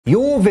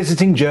You're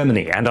visiting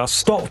Germany and are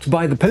stopped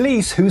by the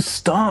police who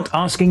start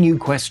asking you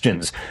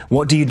questions.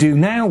 What do you do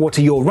now? What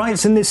are your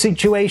rights in this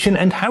situation?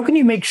 And how can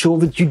you make sure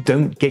that you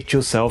don't get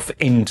yourself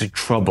into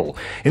trouble?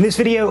 In this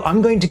video,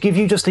 I'm going to give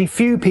you just a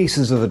few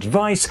pieces of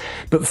advice.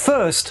 But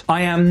first,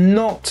 I am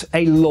not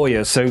a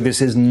lawyer, so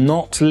this is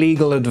not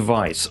legal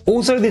advice.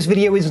 Also, this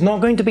video is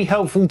not going to be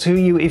helpful to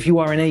you if you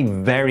are in a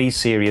very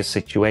serious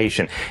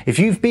situation. If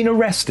you've been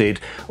arrested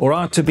or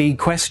are to be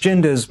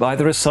questioned as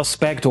either a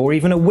suspect or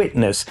even a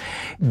witness,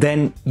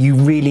 then you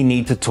really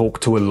need to talk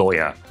to a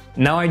lawyer.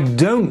 Now, I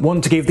don't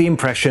want to give the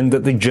impression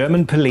that the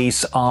German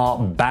police are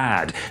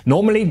bad.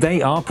 Normally,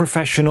 they are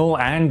professional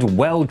and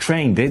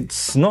well-trained.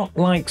 It's not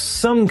like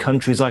some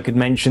countries I could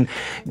mention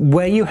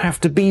where you have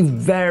to be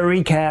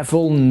very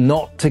careful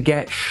not to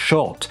get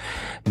shot.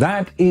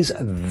 That is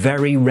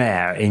very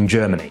rare in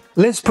Germany.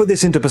 Let's put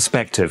this into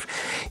perspective.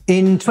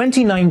 In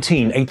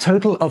 2019, a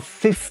total of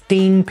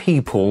 15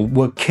 people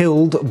were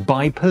killed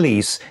by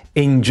police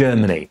in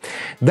Germany.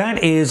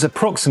 That is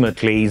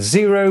approximately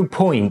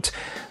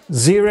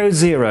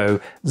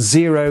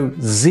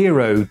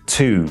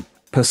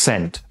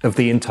 0.00002% of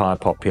the entire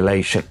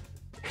population.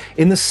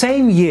 In the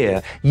same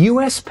year,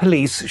 US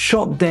police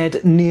shot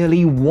dead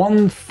nearly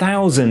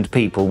 1,000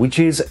 people, which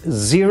is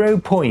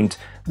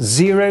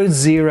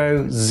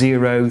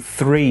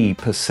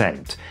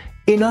 0.0003%.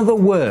 In other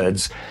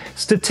words,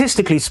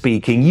 statistically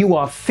speaking, you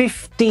are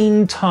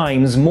 15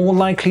 times more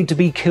likely to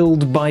be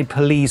killed by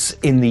police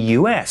in the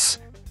US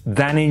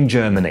than in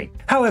Germany.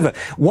 However,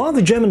 while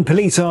the German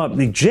police are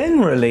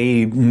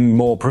generally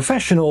more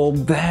professional,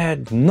 they're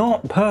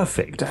not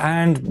perfect.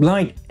 And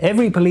like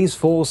every police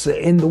force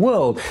in the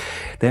world,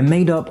 they're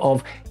made up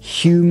of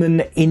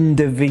human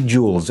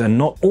individuals, and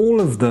not all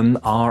of them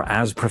are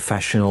as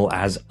professional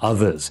as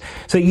others.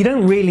 So you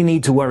don't really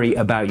need to worry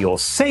about your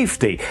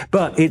safety,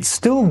 but it's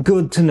still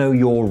good to know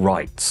your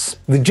rights.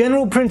 The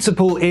general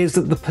principle is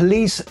that the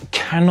police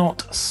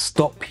cannot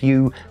stop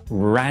you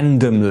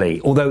randomly,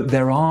 although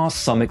there are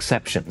some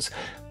exceptions.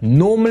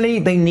 Normally,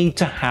 they need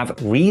to have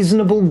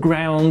reasonable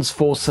grounds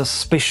for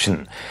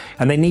suspicion,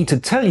 and they need to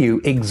tell you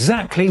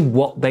exactly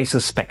what they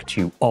suspect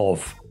you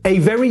of. A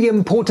very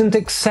important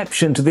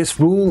exception to this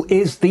rule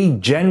is the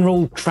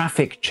general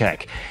traffic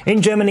check.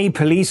 In Germany,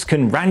 police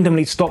can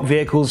randomly stop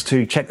vehicles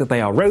to check that they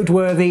are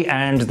roadworthy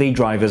and the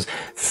drivers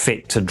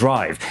fit to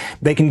drive.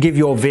 They can give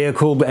your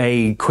vehicle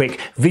a quick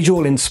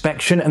visual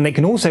inspection, and they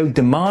can also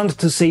demand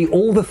to see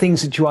all the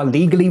things that you are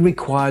legally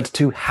required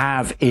to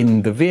have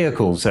in the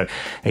vehicle. So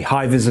a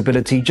high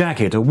visibility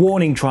jacket, a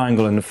warning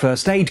triangle, and a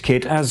first aid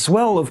kit, as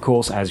well, of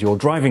course, as your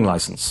driving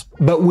license.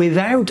 But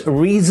without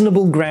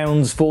reasonable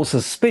grounds for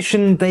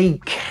suspicion,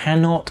 they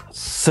cannot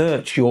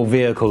search your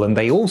vehicle, and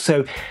they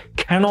also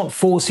cannot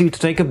force you to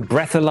take a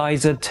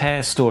breathalyzer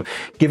test or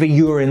give a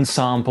urine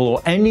sample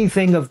or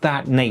anything of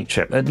that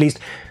nature, at least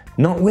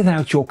not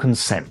without your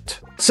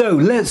consent. So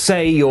let's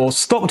say you're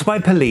stopped by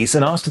police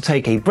and asked to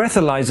take a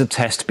breathalyzer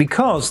test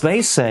because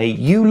they say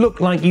you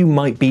look like you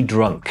might be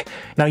drunk.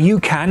 Now,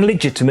 you can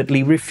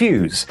legitimately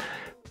refuse,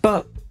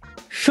 but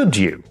should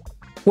you?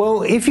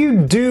 Well, if you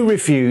do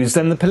refuse,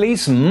 then the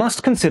police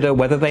must consider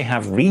whether they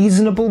have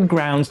reasonable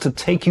grounds to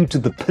take you to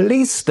the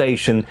police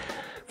station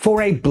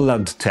for a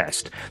blood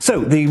test. So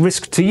the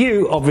risk to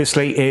you,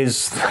 obviously,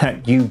 is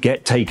that you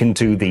get taken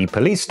to the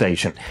police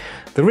station.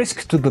 The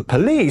risk to the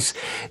police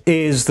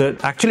is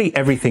that actually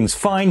everything's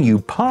fine, you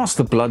pass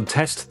the blood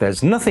test,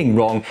 there's nothing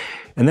wrong,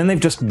 and then they've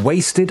just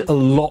wasted a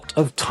lot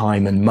of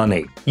time and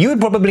money. You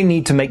would probably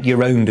need to make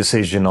your own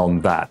decision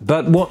on that,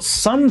 but what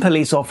some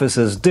police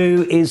officers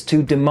do is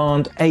to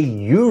demand a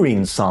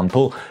urine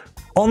sample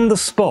on the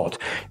spot,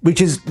 which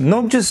is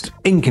not just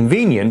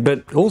inconvenient,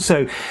 but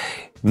also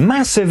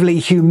massively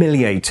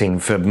humiliating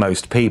for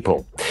most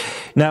people.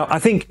 Now, I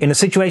think in a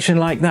situation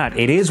like that,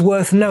 it is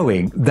worth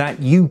knowing that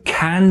you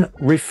can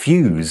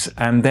refuse,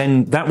 and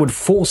then that would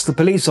force the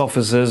police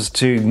officers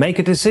to make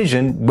a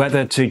decision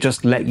whether to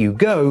just let you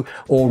go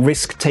or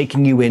risk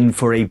taking you in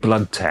for a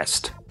blood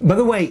test. By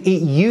the way,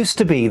 it used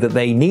to be that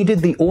they needed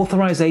the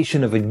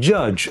authorization of a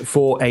judge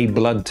for a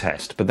blood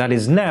test, but that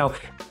is now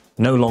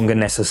no longer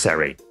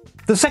necessary.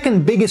 The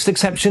second biggest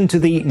exception to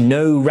the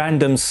no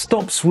random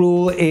stops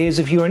rule is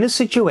if you're in a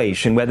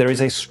situation where there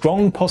is a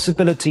strong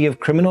possibility of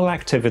criminal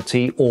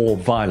activity or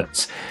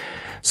violence.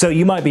 So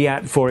you might be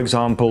at, for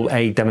example,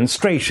 a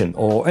demonstration,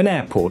 or an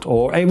airport,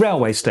 or a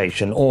railway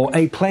station, or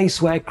a place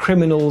where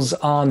criminals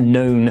are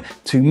known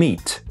to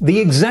meet. The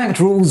exact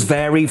rules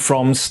vary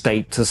from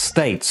state to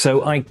state,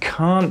 so I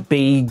can't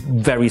be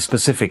very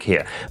specific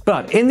here.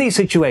 But in these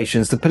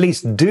situations, the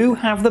police do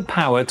have the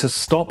power to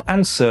stop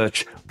and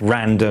search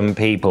random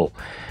people.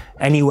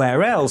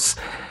 Anywhere else,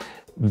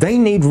 they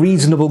need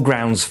reasonable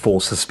grounds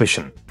for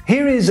suspicion.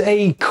 Here is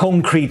a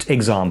concrete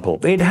example.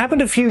 It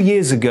happened a few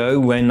years ago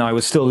when I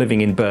was still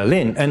living in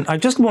Berlin, and I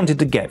just wanted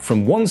to get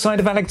from one side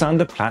of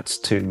Alexanderplatz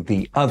to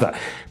the other.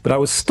 But I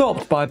was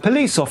stopped by a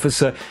police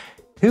officer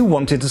who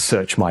wanted to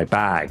search my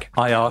bag.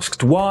 I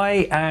asked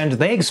why, and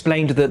they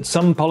explained that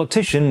some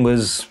politician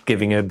was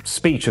giving a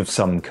speech of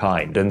some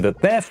kind, and that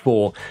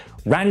therefore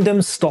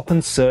Random stop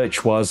and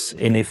search was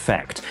in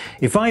effect.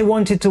 If I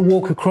wanted to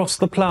walk across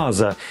the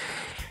plaza,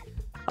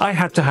 I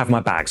had to have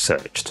my bag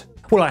searched.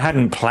 Well, I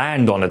hadn't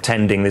planned on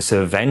attending this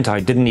event. I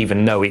didn't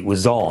even know it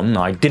was on.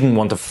 I didn't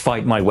want to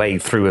fight my way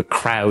through a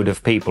crowd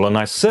of people, and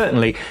I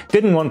certainly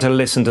didn't want to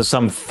listen to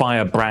some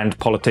firebrand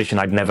politician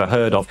I'd never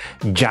heard of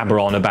jabber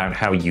on about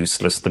how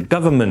useless the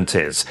government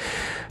is.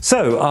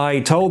 So I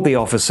told the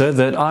officer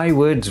that I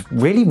would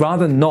really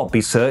rather not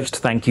be searched,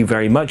 thank you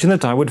very much, and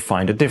that I would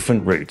find a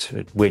different route,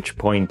 at which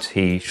point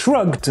he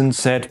shrugged and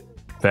said,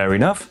 "Fair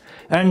enough,"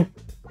 and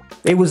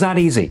it was that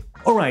easy.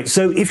 Alright,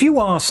 so if you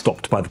are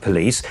stopped by the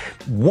police,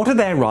 what are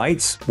their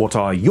rights, what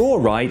are your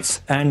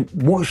rights, and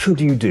what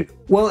should you do?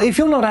 Well, if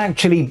you're not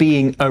actually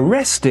being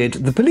arrested,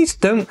 the police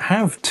don't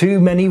have too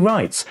many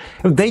rights.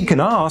 They can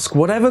ask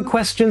whatever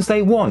questions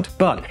they want,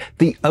 but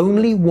the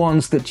only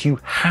ones that you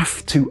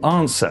have to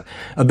answer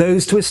are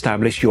those to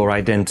establish your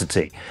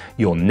identity.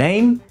 Your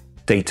name,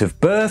 date of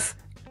birth,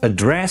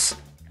 address,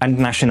 and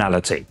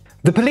nationality.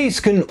 The police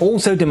can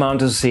also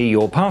demand to see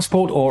your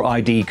passport or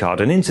ID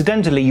card, and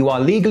incidentally, you are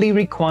legally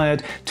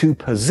required to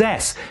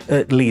possess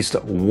at least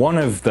one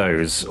of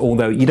those,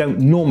 although you don't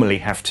normally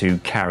have to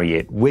carry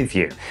it with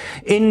you.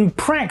 In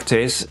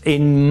practice,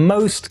 in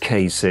most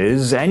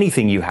cases,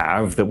 anything you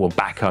have that will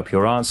back up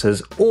your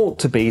answers ought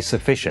to be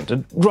sufficient. A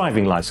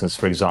driving license,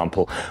 for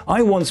example.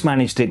 I once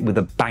managed it with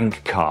a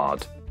bank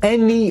card.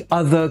 Any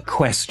other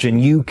question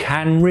you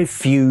can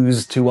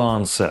refuse to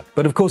answer.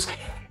 But of course,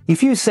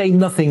 if you say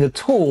nothing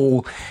at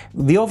all,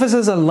 the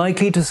officers are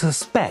likely to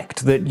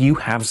suspect that you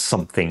have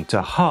something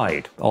to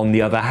hide. On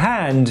the other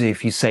hand,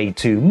 if you say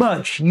too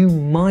much, you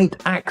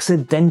might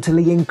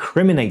accidentally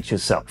incriminate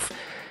yourself.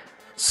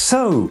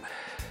 So,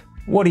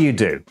 what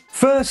do?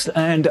 First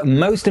and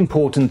most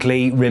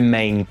importantly,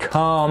 remain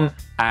calm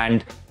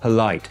and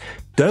polite.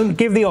 Don't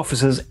give the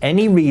officers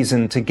any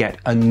reason to get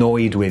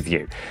annoyed with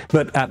you.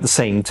 But at the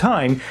same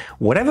time,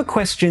 whatever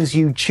questions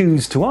you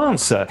choose to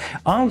answer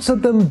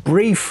them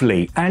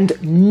briefly and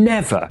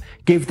never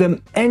give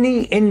them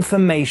any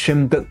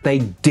information that they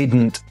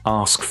didn't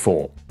ask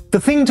for. The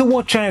thing to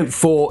watch out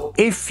for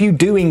if you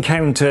do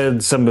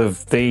encounter some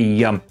of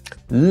the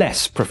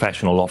less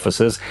professional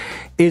officers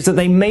is that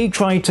they may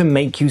try to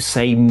make you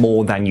say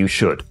more than you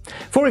should.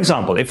 For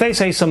example, if they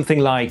say something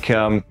like,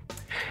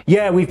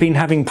 "Yeah, we've been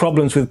having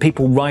problems with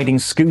people riding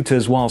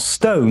scooters while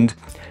stoned,"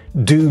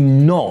 do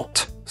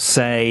not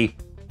say,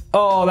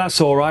 "Oh, that's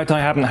all right,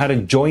 I haven't had a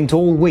joint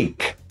all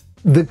week."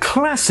 The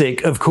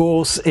classic, of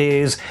course,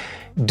 is,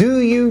 "Do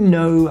you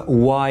know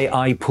why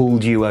I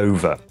pulled you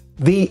over?"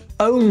 The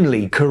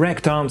only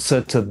correct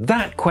answer to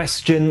that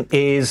question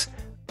is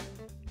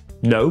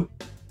no.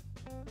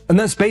 And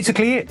that's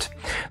basically it.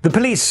 The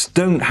police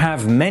don't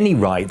have many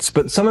rights,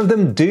 but some of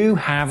them do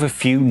have a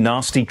few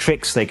nasty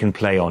tricks they can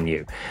play on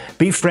you.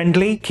 Be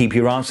friendly, keep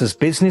your answers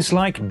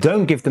businesslike,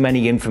 don't give them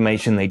any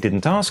information they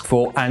didn't ask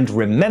for, and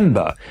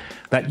remember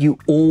that you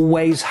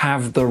always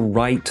have the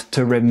right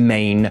to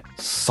remain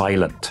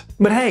silent.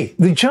 But hey,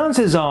 the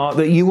chances are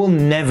that you will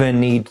never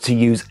need to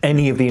use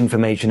any of the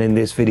information in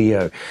this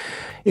video.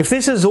 If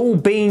this has all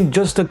been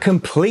just a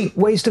complete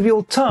waste of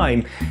your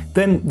time,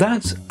 then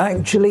that's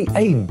actually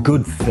a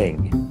good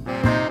thing.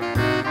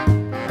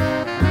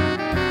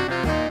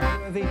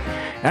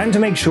 And to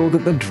make sure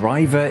that the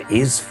driver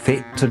is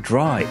fit to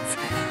drive.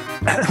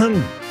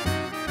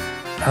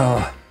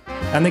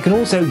 And they can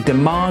also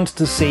demand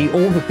to see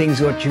all the things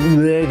that you...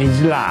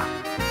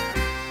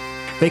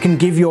 They can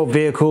give your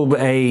vehicle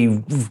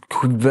a...